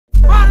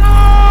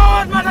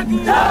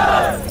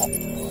Hindustan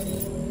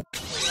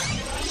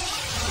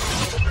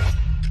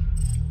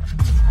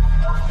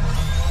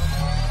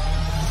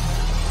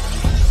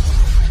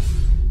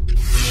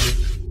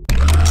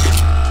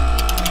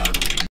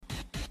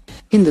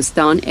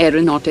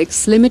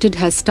Aeronautics Limited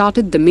has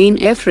started the main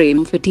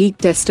airframe fatigue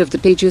test of the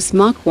Tejas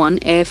Mark1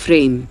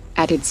 airframe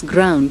at its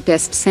ground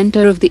test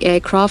center of the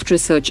Aircraft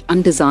Research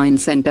and Design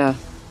Center.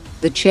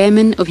 The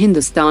chairman of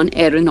Hindustan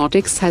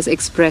Aeronautics has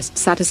expressed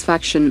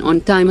satisfaction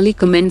on timely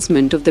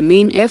commencement of the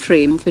main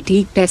airframe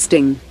fatigue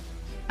testing.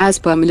 As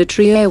per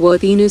military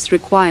airworthiness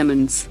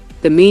requirements,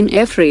 the main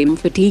airframe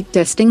fatigue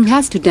testing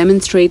has to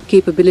demonstrate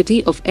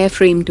capability of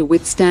airframe to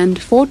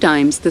withstand 4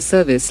 times the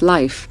service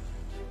life.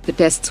 The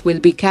tests will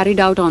be carried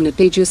out on a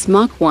Tejas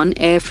Mark1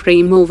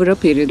 airframe over a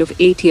period of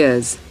 8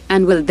 years,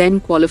 and will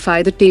then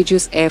qualify the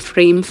Tejas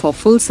airframe for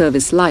full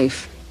service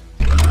life.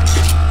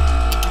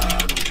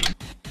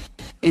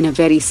 In a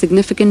very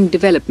significant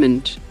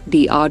development,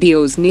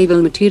 DRDO's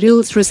Naval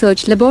Materials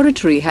Research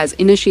Laboratory has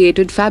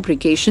initiated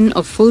fabrication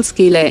of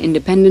full-scale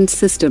air-independent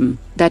system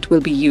that will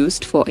be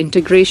used for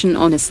integration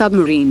on a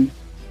submarine.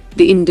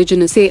 The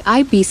indigenous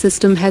AIP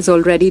system has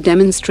already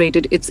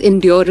demonstrated its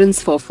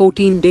endurance for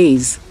 14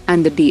 days,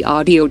 and the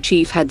DRDO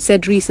chief had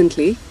said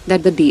recently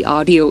that the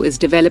DRDO is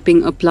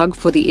developing a plug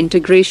for the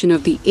integration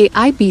of the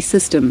AIP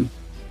system.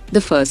 The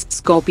first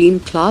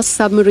Scorpion-class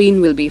submarine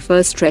will be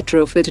first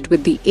retrofitted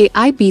with the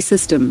AIP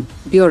system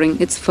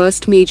during its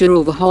first major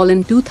overhaul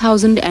in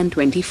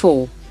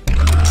 2024.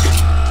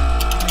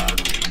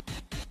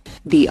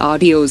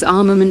 DRDO's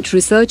Armament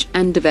Research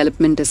and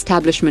Development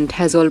Establishment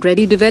has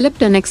already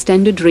developed an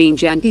extended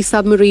range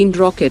anti-submarine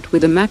rocket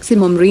with a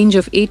maximum range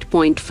of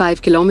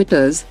 8.5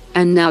 kilometers,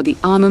 and now the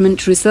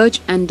Armament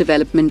Research and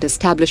Development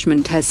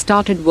Establishment has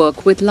started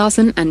work with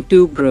Larsen &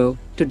 Toubro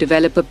to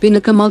develop a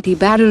Pinaka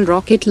multi-barrel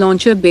rocket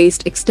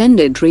launcher-based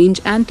extended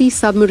range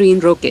anti-submarine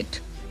rocket.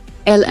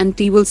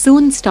 L&T will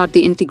soon start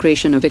the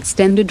integration of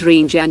extended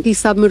range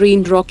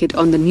anti-submarine rocket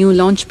on the new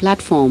launch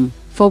platform,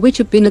 for which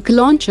a Pinaka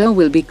launcher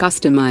will be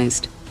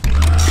customized.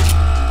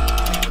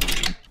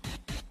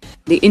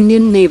 The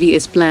Indian Navy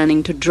is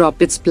planning to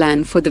drop its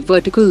plan for the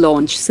vertical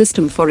launch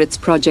system for its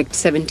Project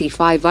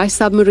 75I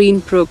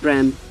submarine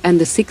program, and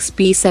the 6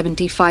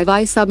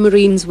 P-75I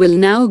submarines will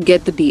now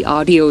get the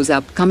DRDO's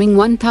upcoming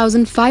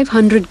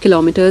 1,500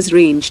 km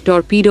range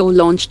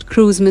torpedo-launched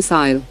cruise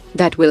missile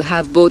that will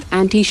have both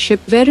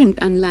anti-ship variant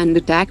and land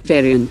attack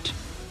variant.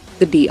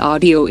 The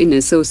DRDO, in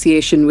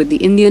association with the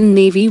Indian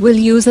Navy, will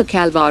use a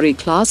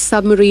Kalvari-class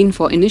submarine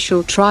for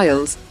initial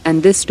trials,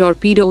 and this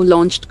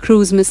torpedo-launched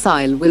cruise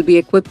missile will be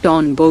equipped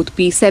on both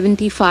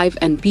P-75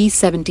 and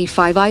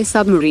P-75I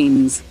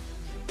submarines.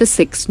 The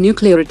 6th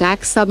Nuclear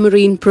Attack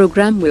Submarine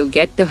Program will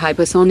get the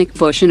hypersonic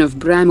version of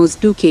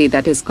Brahmos-2K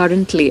that is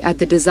currently at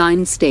the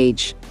design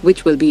stage,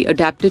 which will be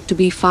adapted to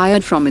be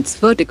fired from its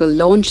vertical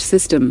launch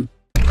system.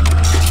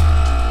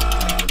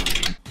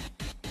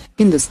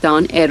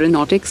 Hindustan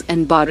Aeronautics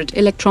and Bharat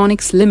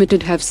Electronics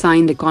Limited have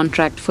signed a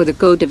contract for the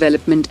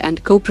co-development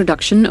and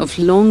co-production of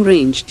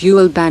long-range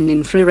dual-band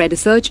infrared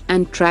search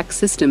and track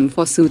system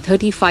for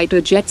Su-30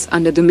 fighter jets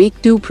under the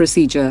Make-2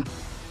 procedure.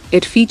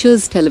 It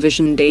features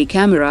television day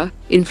camera,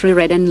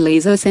 infrared and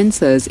laser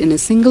sensors in a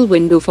single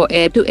window for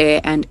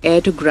air-to-air and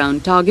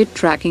air-to-ground target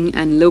tracking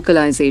and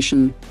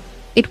localization.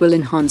 It will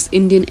enhance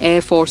Indian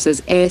Air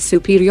Force's air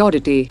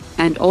superiority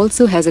and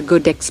also has a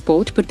good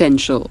export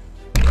potential.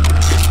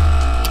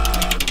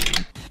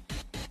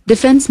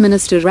 Defence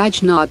Minister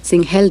Rajnath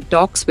Singh held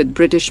talks with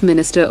British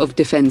Minister of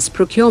Defence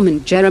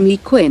Procurement Jeremy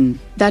Quinn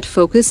that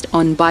focused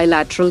on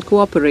bilateral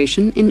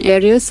cooperation in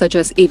areas such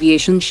as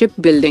aviation,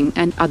 shipbuilding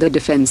and other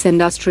defence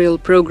industrial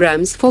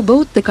programs for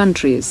both the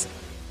countries.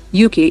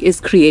 UK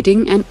is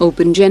creating an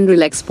open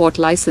general export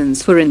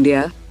licence for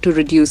India to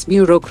reduce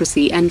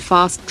bureaucracy and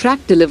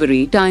fast-track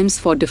delivery times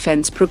for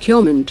defence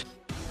procurement.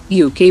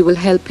 UK will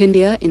help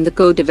India in the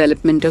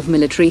co-development of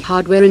military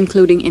hardware,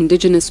 including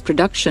indigenous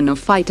production of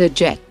fighter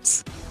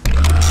jets.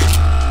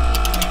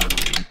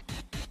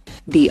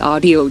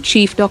 DRDO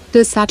Chief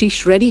Dr.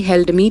 Satish Reddy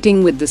held a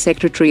meeting with the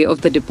Secretary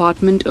of the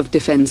Department of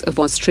Defence of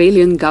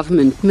Australian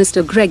Government,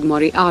 Mr. Greg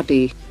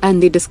Moriarty,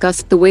 and they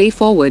discussed the way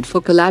forward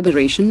for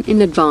collaboration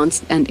in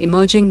advanced and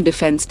emerging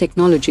defence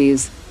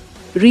technologies.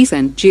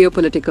 Recent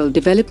geopolitical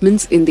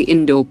developments in the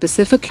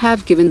Indo-Pacific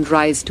have given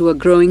rise to a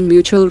growing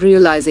mutual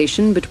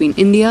realization between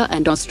India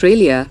and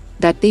Australia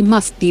that they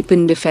must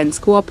deepen defence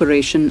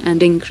cooperation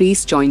and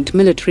increase joint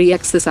military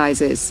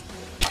exercises.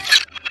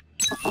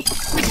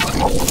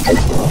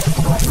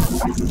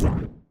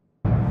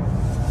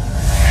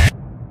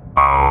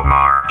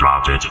 Omar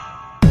dropped it.